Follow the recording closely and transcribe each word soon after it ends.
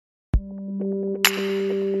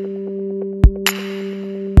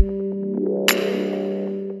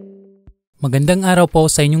Magandang araw po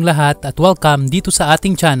sa inyong lahat at welcome dito sa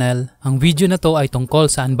ating channel. Ang video na to ay tungkol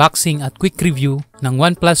sa unboxing at quick review ng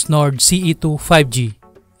OnePlus Nord CE2 5G.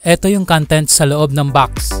 Ito yung content sa loob ng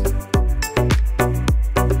box.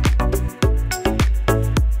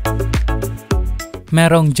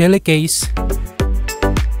 Merong jelly case,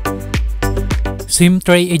 SIM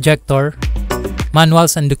tray ejector,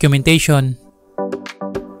 manuals and documentation,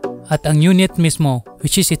 at ang unit mismo,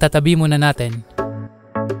 which is itatabi muna natin.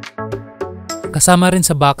 Kasama rin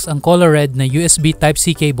sa box ang color red na USB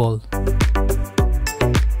Type-C cable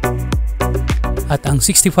at ang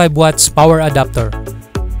 65 watts power adapter.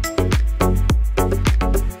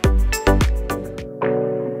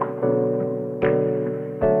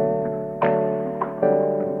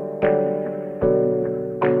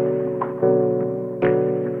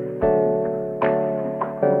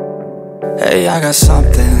 Hey, I got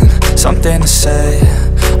something to say.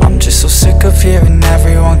 I'm just so sick of hearing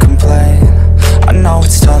everyone complain. I know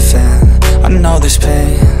it's tough and I know there's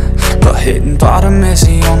pain, but hitting bottom is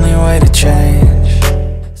the only way to change.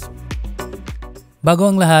 Bago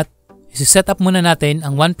ang lahat, isi-set up muna natin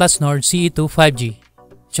ang OnePlus Nord CE2 5G.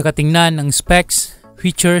 Tsaka tingnan ang specs,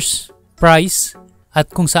 features, price,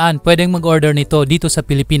 at kung saan pwedeng mag-order nito dito sa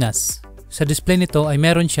Pilipinas. Sa display nito ay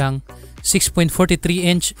meron siyang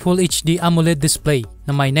 6.43-inch Full HD AMOLED display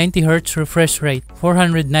na may 90Hz refresh rate,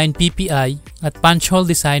 409 ppi at punch hole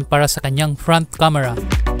design para sa kanyang front camera.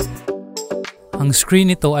 Ang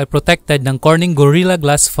screen nito ay protected ng Corning Gorilla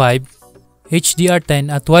Glass 5,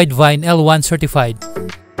 HDR10 at Widevine L1 certified.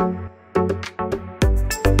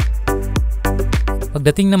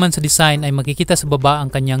 Pagdating naman sa design ay makikita sa baba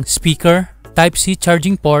ang kanyang speaker, Type-C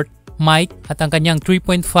charging port, mic at ang kanyang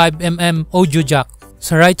 3.5mm audio jack.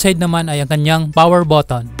 Sa right side naman ay ang kanyang power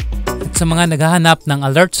button. At sa mga naghahanap ng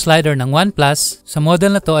alert slider ng OnePlus, sa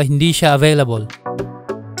model na to ay hindi siya available.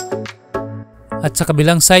 At sa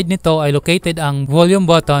kabilang side nito ay located ang volume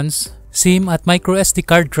buttons, SIM at microSD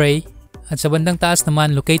card tray. At sa bandang taas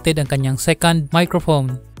naman located ang kanyang second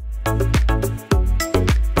microphone.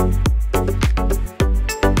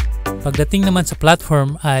 Pagdating naman sa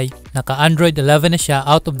platform ay naka-Android 11 na siya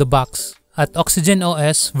out of the box at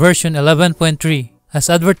OxygenOS version 11.3. As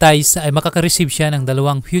advertised ay makaka-receive siya ng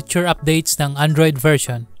dalawang future updates ng Android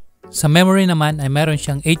version. Sa memory naman ay meron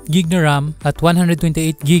siyang 8GB na RAM at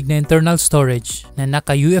 128GB na internal storage na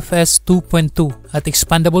naka UFS2.2 at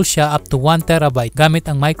expandable siya up to 1TB gamit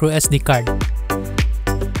ang microSD card.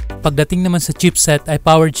 Pagdating naman sa chipset ay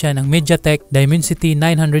powered siya ng MediaTek Dimensity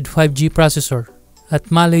 900 5G processor at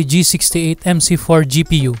Mali-G68 MC4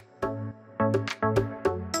 GPU.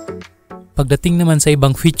 Pagdating naman sa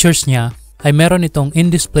ibang features niya, ay meron itong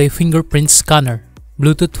in-display fingerprint scanner,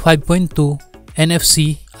 Bluetooth 5.2,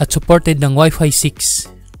 NFC at supported ng Wi-Fi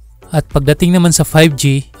 6. At pagdating naman sa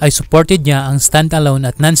 5G ay supported niya ang standalone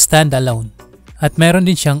at non-standalone. At meron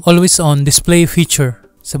din siyang always-on display feature.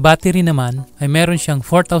 Sa battery naman ay meron siyang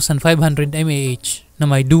 4,500 mAh na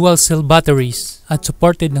may dual cell batteries at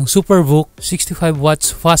supported ng SUPERVOOC 65 watts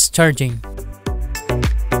fast charging.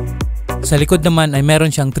 Sa likod naman ay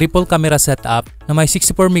meron siyang triple camera setup na may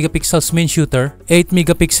 64MP main shooter,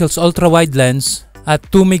 8MP ultra-wide lens at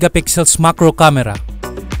 2MP macro camera.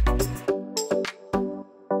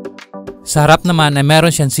 Sa harap naman ay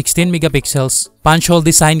meron siyang 16MP punch hole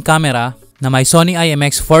design camera na may Sony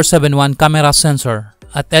IMX471 camera sensor.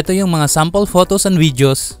 At ito yung mga sample photos and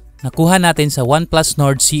videos na kuha natin sa OnePlus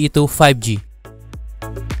Nord CE2 5G.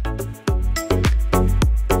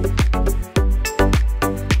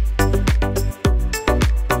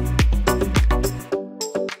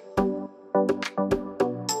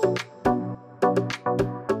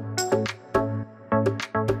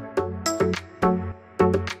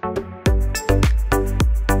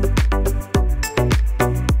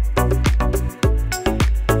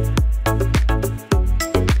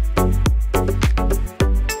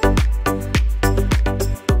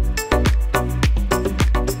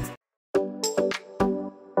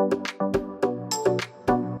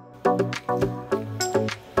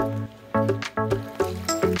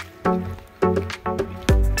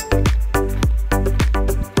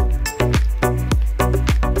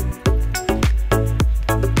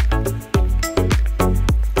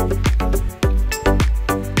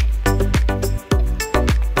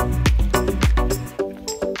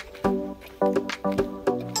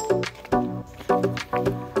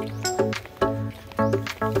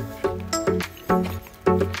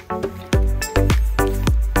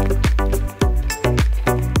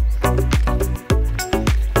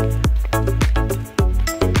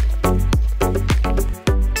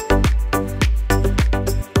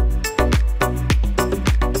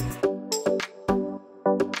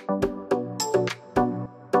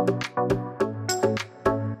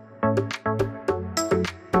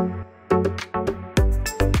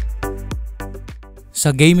 Sa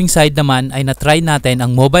gaming side naman ay na-try natin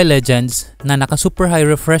ang Mobile Legends na naka super high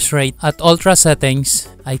refresh rate at ultra settings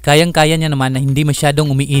ay kayang-kaya niya naman na hindi masyadong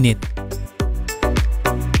umiinit.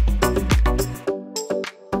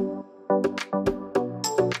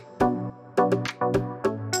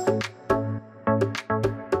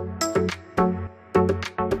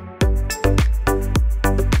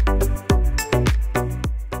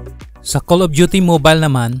 Sa Call of Duty Mobile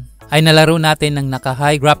naman ay nalaro natin ng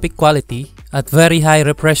naka-high graphic quality at very high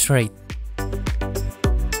refresh rate.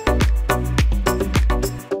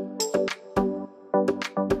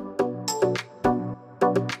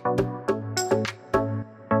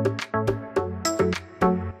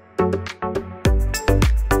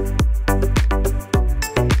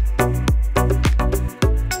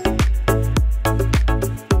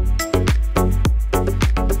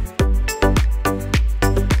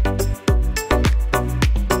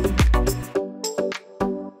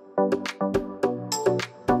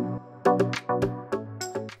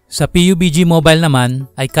 Sa PUBG Mobile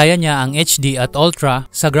naman ay kaya niya ang HD at Ultra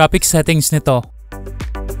sa graphic settings nito.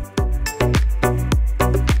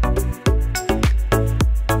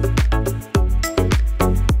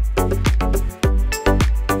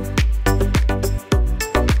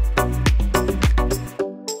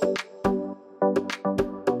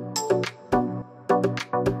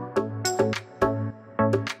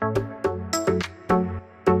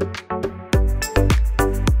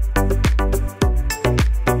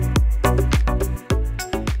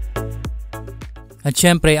 At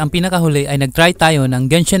syempre, ang pinakahuli ay nag-try tayo ng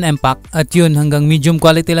Genshin Impact at yun hanggang medium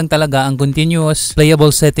quality lang talaga ang continuous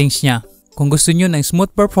playable settings niya. Kung gusto nyo ng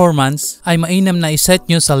smooth performance, ay mainam na iset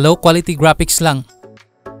nyo sa low quality graphics lang.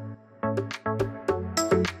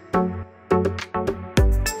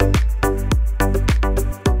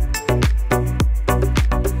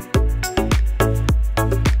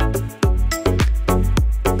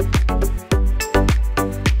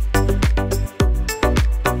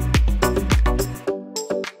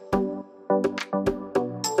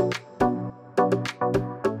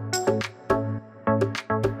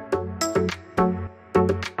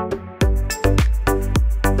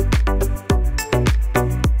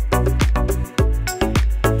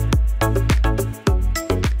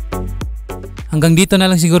 Hanggang dito na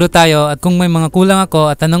lang siguro tayo at kung may mga kulang ako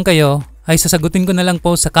at tanong kayo ay sasagutin ko na lang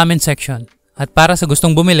po sa comment section. At para sa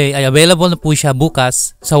gustong bumili ay available na po siya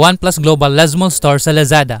bukas sa OnePlus Global Lazmall Store sa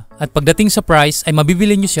Lazada. At pagdating sa price ay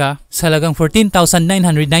mabibili nyo siya sa halagang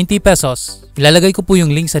 14,990 pesos. Ilalagay ko po yung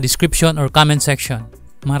link sa description or comment section.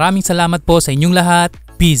 Maraming salamat po sa inyong lahat.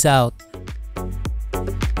 Peace out!